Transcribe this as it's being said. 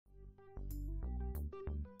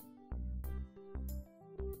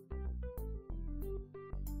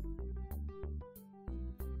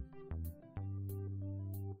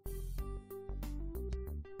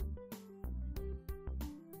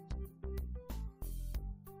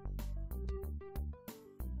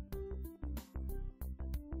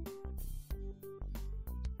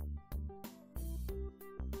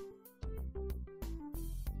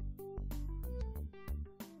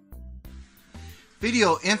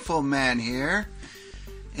Video Info Man here.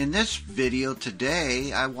 In this video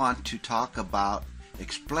today I want to talk about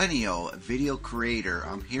Explaindio, a video creator.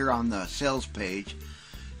 I'm here on the sales page.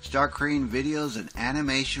 Start creating videos and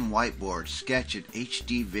animation whiteboard, sketch and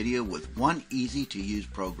HD video with one easy to use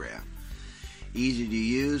program. Easy to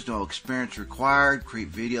use, no experience required.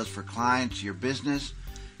 Create videos for clients, your business.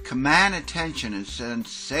 Command attention and send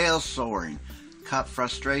sales soaring. Cut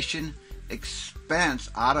frustration, expense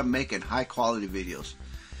out of making high quality videos.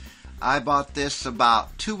 I bought this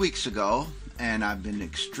about 2 weeks ago and I've been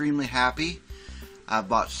extremely happy. I've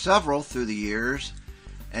bought several through the years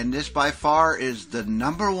and this by far is the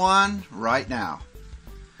 #1 right now.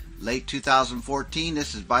 Late 2014,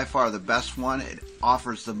 this is by far the best one. It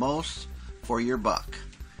offers the most for your buck.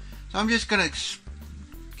 So I'm just going to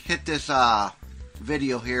hit this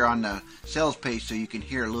video here on the sales page so you can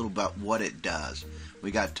hear a little about what it does. We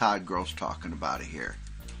got Todd Gross talking about it here.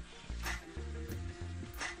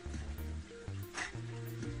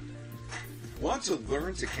 Want to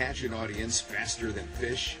learn to catch an audience faster than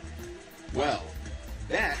fish? Well,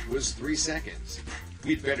 that was 3 seconds.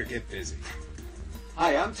 We'd better get busy.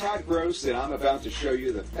 Hi, I'm Todd Gross, and I'm about to show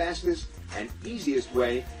you the fastest and easiest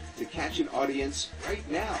way to catch an audience right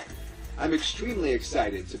now. I'm extremely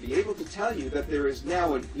excited to be able to tell you that there is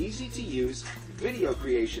now an easy-to-use video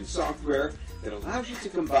creation software that allows you to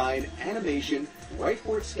combine animation,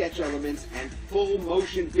 whiteboard sketch elements, and full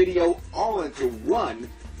motion video all into one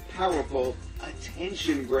powerful,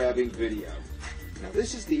 attention-grabbing video. Now,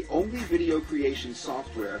 this is the only video creation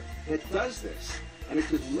software that does this, and it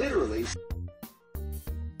could literally